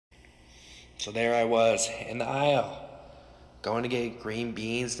So there I was in the aisle, going to get green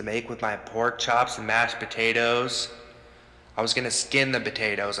beans to make with my pork chops and mashed potatoes. I was gonna skin the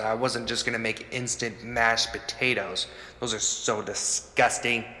potatoes. I wasn't just gonna make instant mashed potatoes. Those are so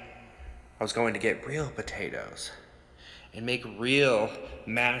disgusting. I was going to get real potatoes and make real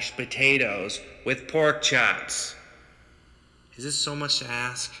mashed potatoes with pork chops. Is this so much to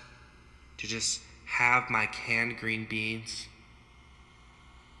ask? To just have my canned green beans?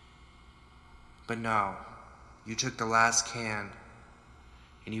 But no, you took the last can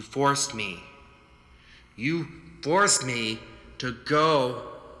and you forced me. You forced me to go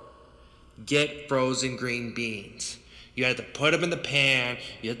get frozen green beans. You had to put them in the pan,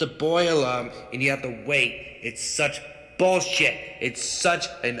 you had to boil them, and you have to wait. It's such bullshit. It's such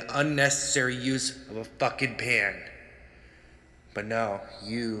an unnecessary use of a fucking pan. But no,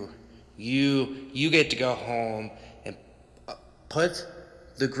 you get to go home and put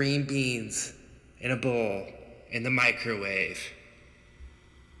the green beans in a bowl in the microwave.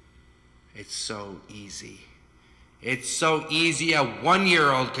 It's so easy. It's so easy a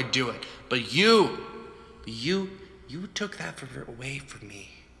 1-year-old could do it. But you took that away from me.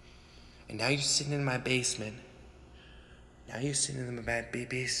 And now you're sitting in my basement. Now you're sitting in my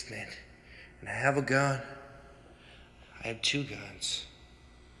basement. And I have a gun. I have 2 guns.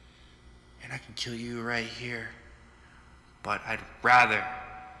 And I can kill you right here. But I'd rather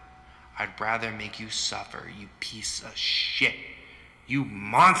make you suffer, you piece of shit. You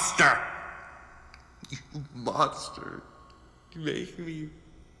monster! You monster. You make me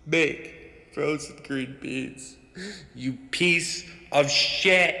make frozen green beans. You piece of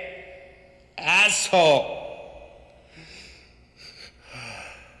shit. Asshole.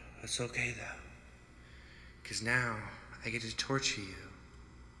 It's okay though. Because now I get to torture you.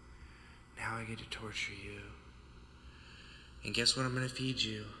 Now I get to torture you. And guess what I'm going to feed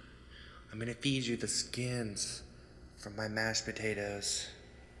you? I'm going to feed you the skins from my mashed potatoes.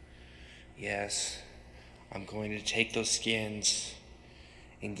 Yes, I'm going to take those skins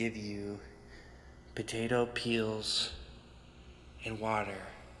and give you potato peels and water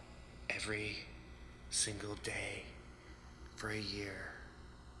every single day for a year.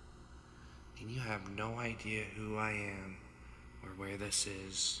 And you have no idea who I am or where this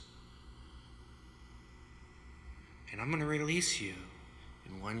is. And I'm going to release you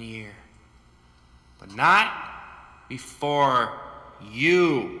in 1 year. But not before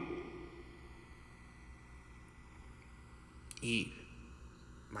you eat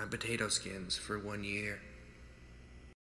my potato skins for 1 year.